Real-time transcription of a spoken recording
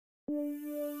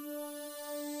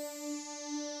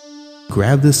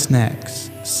Grab the snacks,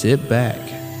 sit back,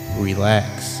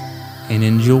 relax, and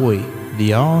enjoy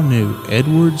the all-new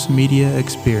Edwards Media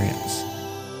Experience.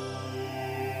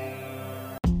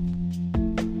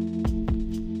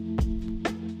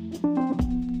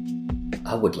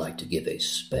 I would like to give a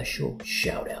special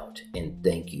shout out and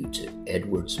thank you to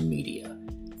Edwards Media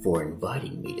for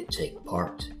inviting me to take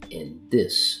part in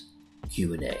this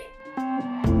Q&A.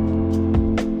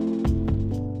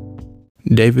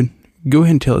 David, go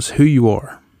ahead and tell us who you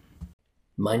are.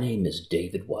 My name is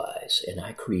David Wise, and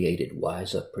I created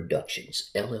Wise Up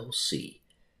Productions, LLC,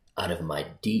 out of my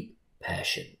deep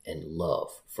passion and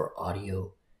love for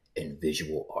audio and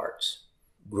visual arts.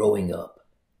 Growing up,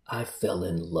 I fell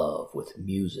in love with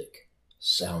music,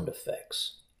 sound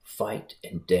effects, fight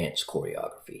and dance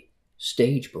choreography,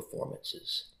 stage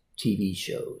performances, TV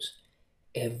shows,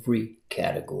 every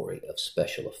category of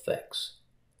special effects,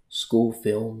 school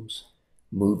films,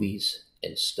 movies,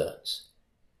 and stunts.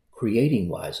 Creating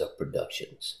Wise Up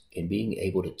Productions and being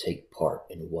able to take part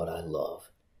in what I love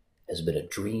has been a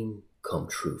dream come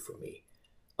true for me.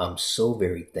 I'm so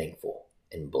very thankful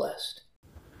and blessed.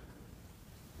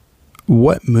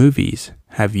 What movies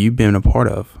have you been a part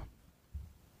of?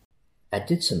 I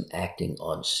did some acting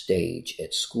on stage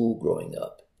at school growing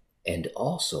up, and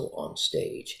also on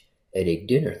stage at a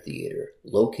dinner theater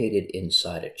located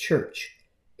inside a church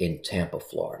in Tampa,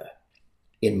 Florida.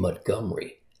 In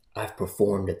Montgomery, I've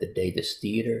performed at the Davis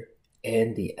Theater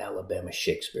and the Alabama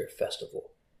Shakespeare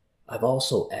Festival. I've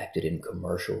also acted in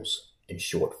commercials and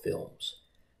short films.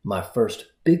 My first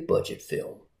big budget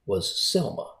film was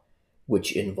Selma,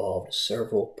 which involved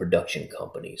several production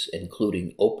companies,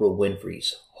 including Oprah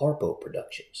Winfrey's Harpo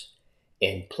Productions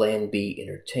and Plan B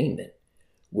Entertainment,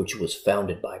 which was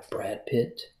founded by Brad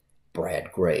Pitt,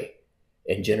 Brad Gray,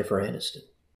 and Jennifer Aniston.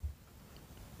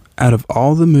 Out of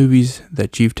all the movies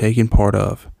that you've taken part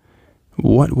of,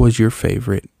 what was your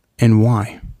favorite and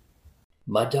why?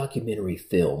 My documentary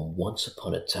film, Once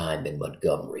Upon a Time in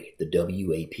Montgomery, the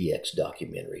WAPX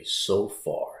documentary so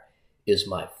far, is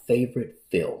my favorite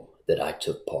film that I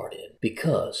took part in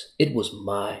because it was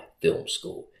my film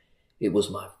school. It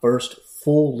was my first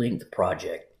full-length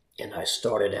project, and I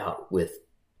started out with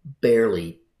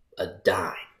barely a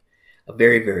dime, a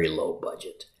very, very low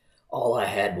budget. All I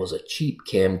had was a cheap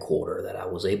camcorder that I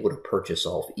was able to purchase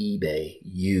off eBay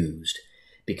used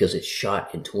because it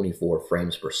shot in 24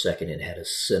 frames per second and had a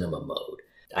cinema mode.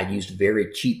 I used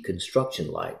very cheap construction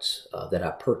lights that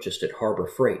I purchased at Harbor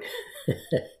Freight.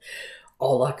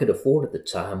 All I could afford at the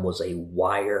time was a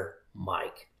wire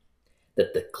mic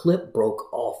that the clip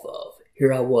broke off of.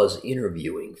 Here I was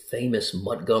interviewing famous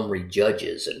Montgomery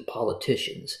judges and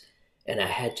politicians, and I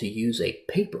had to use a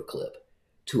paper clip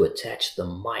to attach the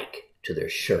mic to their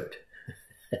shirt.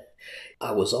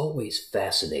 I was always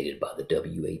fascinated by the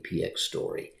WAPX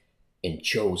story and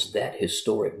chose that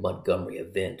historic Montgomery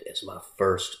event as my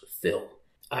first film.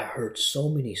 I heard so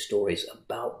many stories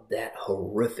about that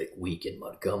horrific week in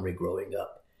Montgomery growing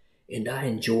up, and I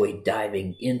enjoyed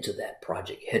diving into that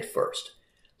project headfirst.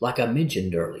 Like I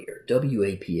mentioned earlier,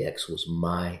 WAPX was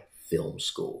my film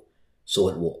school, so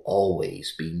it will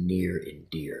always be near and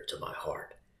dear to my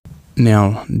heart.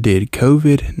 Now, did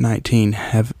COVID-19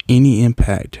 have any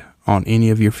impact on any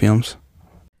of your films?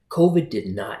 COVID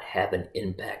did not have an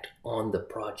impact on the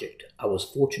project. I was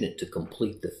fortunate to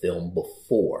complete the film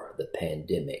before the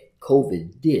pandemic.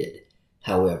 COVID did,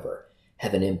 however,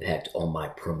 have an impact on my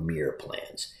premiere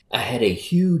plans. I had a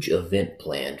huge event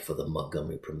planned for the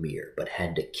Montgomery premiere, but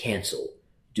had to cancel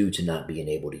due to not being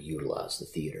able to utilize the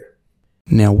theater.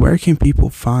 Now, where can people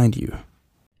find you?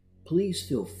 Please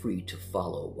feel free to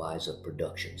follow Wise Up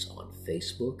Productions on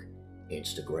Facebook,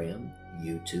 Instagram,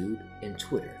 YouTube, and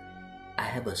Twitter. I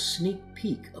have a sneak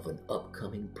peek of an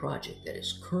upcoming project that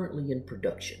is currently in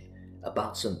production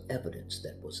about some evidence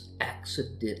that was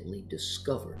accidentally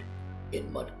discovered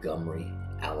in Montgomery,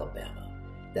 Alabama,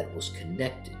 that was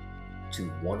connected to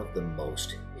one of the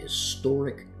most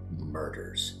historic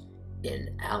murders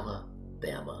in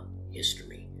Alabama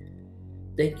history.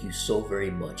 Thank you so very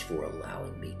much for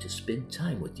allowing me to spend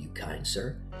time with you, kind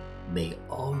sir. May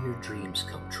all your dreams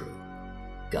come true.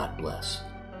 God bless.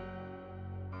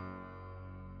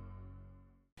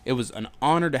 It was an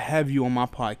honor to have you on my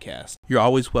podcast. You're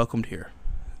always welcomed here.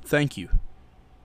 Thank you.